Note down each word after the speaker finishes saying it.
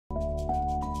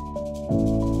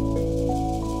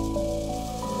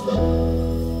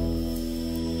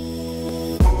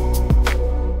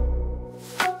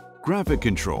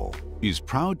Grafikontrol is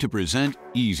proud to present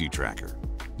EasyTracker,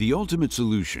 the ultimate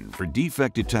solution for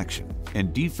defect detection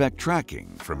and defect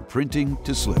tracking from printing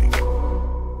to slitting.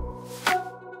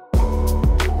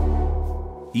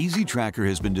 EasyTracker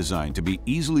has been designed to be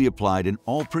easily applied in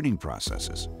all printing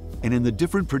processes and in the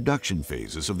different production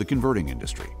phases of the converting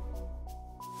industry.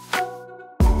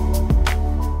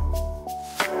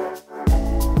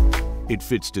 It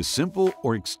fits to simple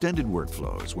or extended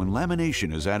workflows when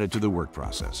lamination is added to the work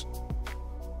process.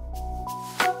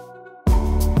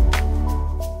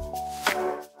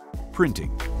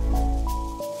 Printing.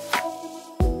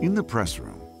 In the press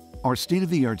room, our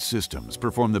state-of-the-art systems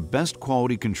perform the best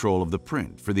quality control of the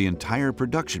print for the entire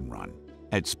production run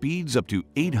at speeds up to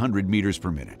 800 meters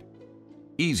per minute.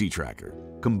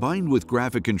 EasyTracker, combined with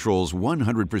Grafikontrol's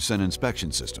 100%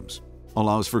 inspection systems,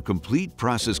 allows for complete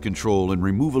process control and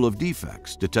removal of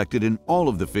defects detected in all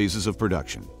of the phases of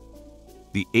production.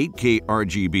 The 8K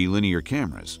RGB linear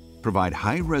cameras provide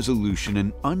high-resolution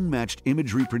and unmatched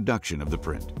image reproduction of the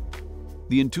print.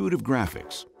 The intuitive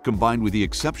graphics, combined with the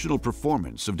exceptional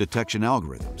performance of detection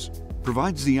algorithms,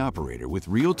 provides the operator with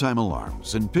real-time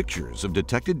alarms and pictures of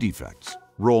detected defects,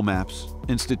 roll maps,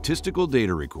 and statistical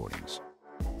data recordings.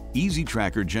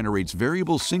 EasyTracker generates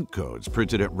variable sync codes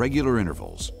printed at regular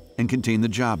intervals and contain the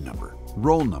job number,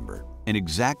 roll number, and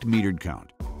exact metered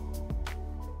count.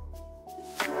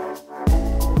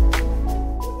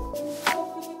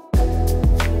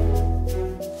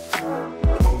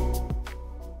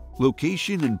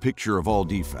 Location and picture of all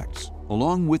defects,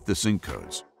 along with the sync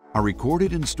codes, are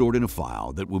recorded and stored in a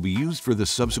file that will be used for the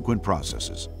subsequent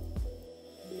processes.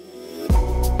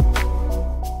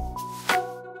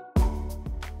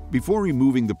 Before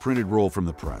removing the printed roll from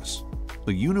the press,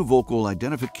 a univocal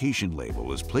identification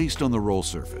label is placed on the roll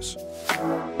surface.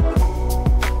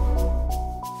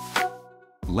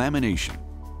 Lamination.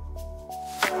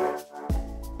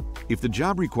 If the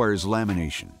job requires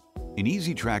lamination, an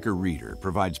EasyTracker reader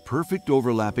provides perfect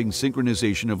overlapping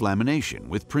synchronization of lamination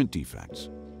with print defects.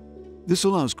 This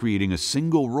allows creating a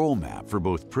single roll map for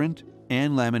both print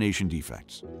and lamination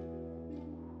defects.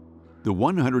 The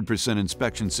 100%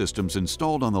 inspection systems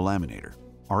installed on the laminator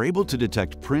are able to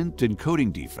detect print and coating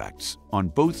defects on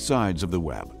both sides of the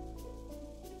web.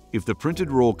 If the printed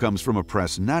roll comes from a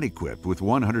press not equipped with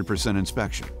 100%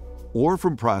 inspection, or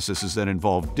from processes that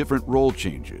involve different roll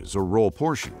changes or roll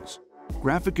portions,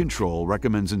 Grafikontrol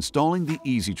recommends installing the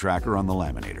EasyTracker on the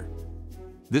laminator.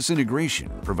 This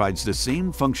integration provides the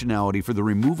same functionality for the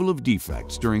removal of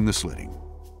defects during the slitting.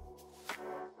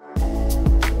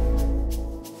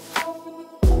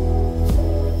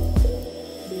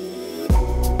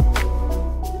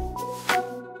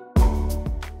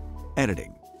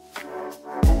 Editing.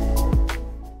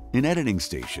 An editing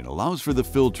station allows for the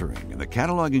filtering and the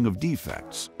cataloging of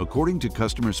defects according to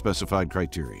customer-specified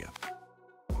criteria.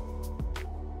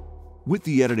 With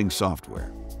the editing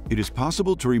software, it is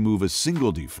possible to remove a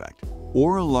single defect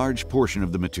or a large portion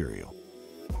of the material.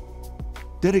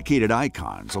 Dedicated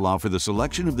icons allow for the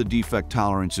selection of the defect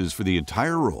tolerances for the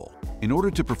entire roll in order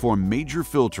to perform major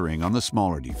filtering on the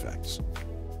smaller defects.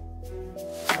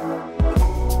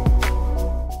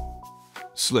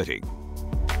 Slitting.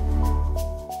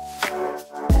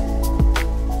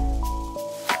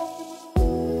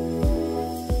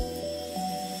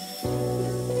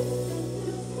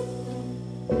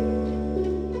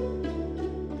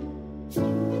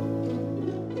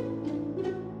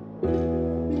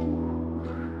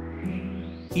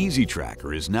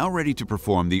 EasyTracker is now ready to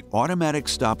perform the automatic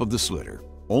stop of the slitter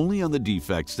only on the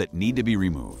defects that need to be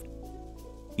removed.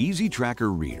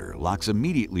 EasyTracker reader locks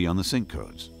immediately on the sync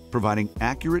codes, providing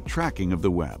accurate tracking of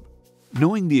the web.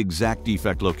 Knowing the exact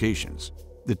defect locations,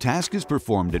 the task is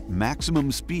performed at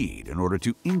maximum speed in order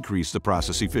to increase the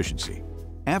process efficiency.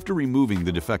 After removing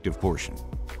the defective portion,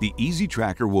 the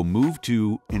EasyTracker will move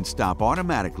to and stop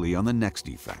automatically on the next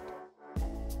defect.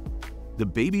 The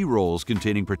baby rolls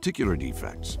containing particular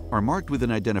defects are marked with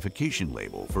an identification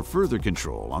label for further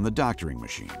control on the doctoring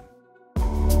machine.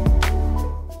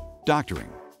 Doctoring.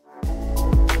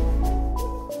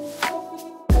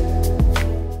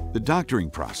 The doctoring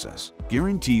process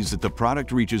guarantees that the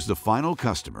product reaches the final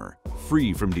customer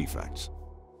free from defects.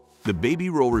 The baby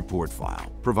roll report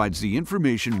file provides the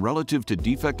information relative to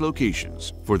defect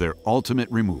locations for their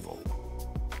ultimate removal.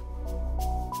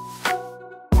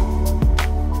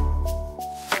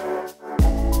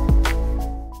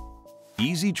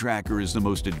 EasyTracker is the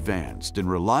most advanced and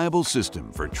reliable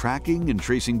system for tracking and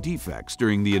tracing defects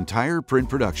during the entire print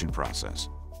production process.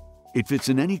 It fits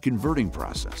in any converting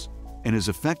process and is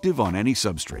effective on any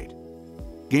substrate.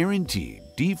 Guaranteed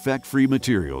defect-free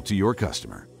material to your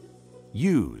customer.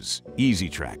 Use Easy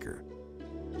Tracker.